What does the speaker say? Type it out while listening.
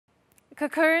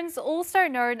Cocoons, also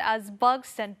known as bugs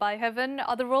sent by heaven,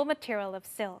 are the raw material of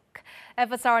silk.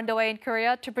 Efforts are underway in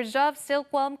Korea to preserve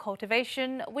silkworm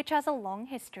cultivation, which has a long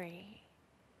history.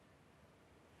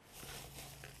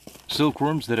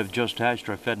 Silkworms that have just hatched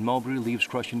are fed mulberry leaves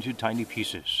crushed into tiny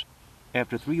pieces.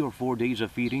 After 3 or 4 days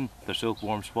of feeding, the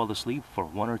silkworms fall asleep for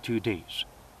 1 or 2 days.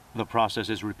 The process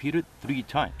is repeated 3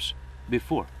 times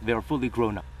before they are fully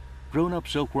grown up. Grown-up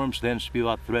silkworms then spew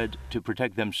out thread to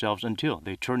protect themselves until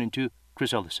they turn into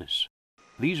chrysalises.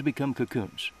 These become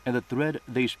cocoons, and the thread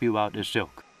they spew out is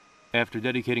silk. After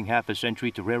dedicating half a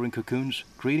century to rearing cocoons,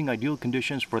 creating ideal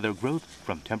conditions for their growth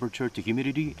from temperature to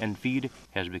humidity and feed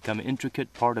has become an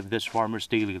intricate part of this farmer's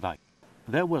daily life.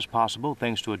 That was possible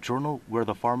thanks to a journal where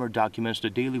the farmer documents the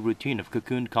daily routine of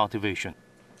cocoon cultivation.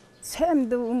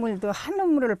 샘도 우물도 한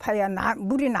우물을 파야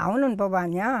물이 나오는 법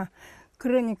아니야.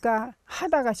 그러니까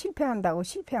하다가 실패한다고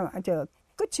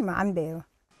끝이면 안 돼요.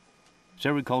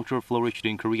 Sericulture flourished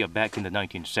in Korea back in the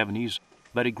 1970s,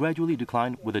 but it gradually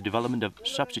declined with the development of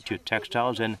substitute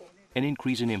textiles and an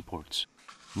increase in imports.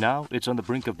 Now it's on the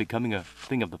brink of becoming a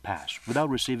thing of the past without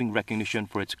receiving recognition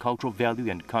for its cultural value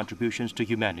and contributions to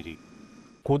humanity.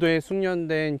 고도의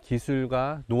숙련된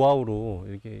기술과 노하우로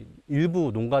이렇게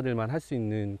일부 농가들만 할 수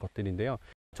있는 것들인데요.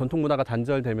 전통 문화가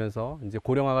단절되면서 이제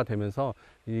고령화가 되면서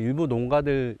일부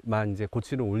농가들만 이제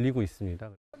고치를 올리고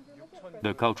있습니다.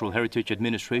 The Cultural Heritage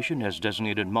Administration has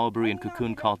designated mulberry and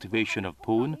cocoon cultivation of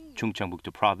Poon,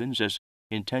 Chungcheongbuk-do Province as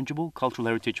intangible cultural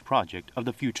heritage project of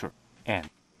the future and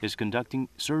is conducting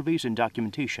surveys and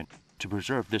documentation to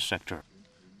preserve this sector.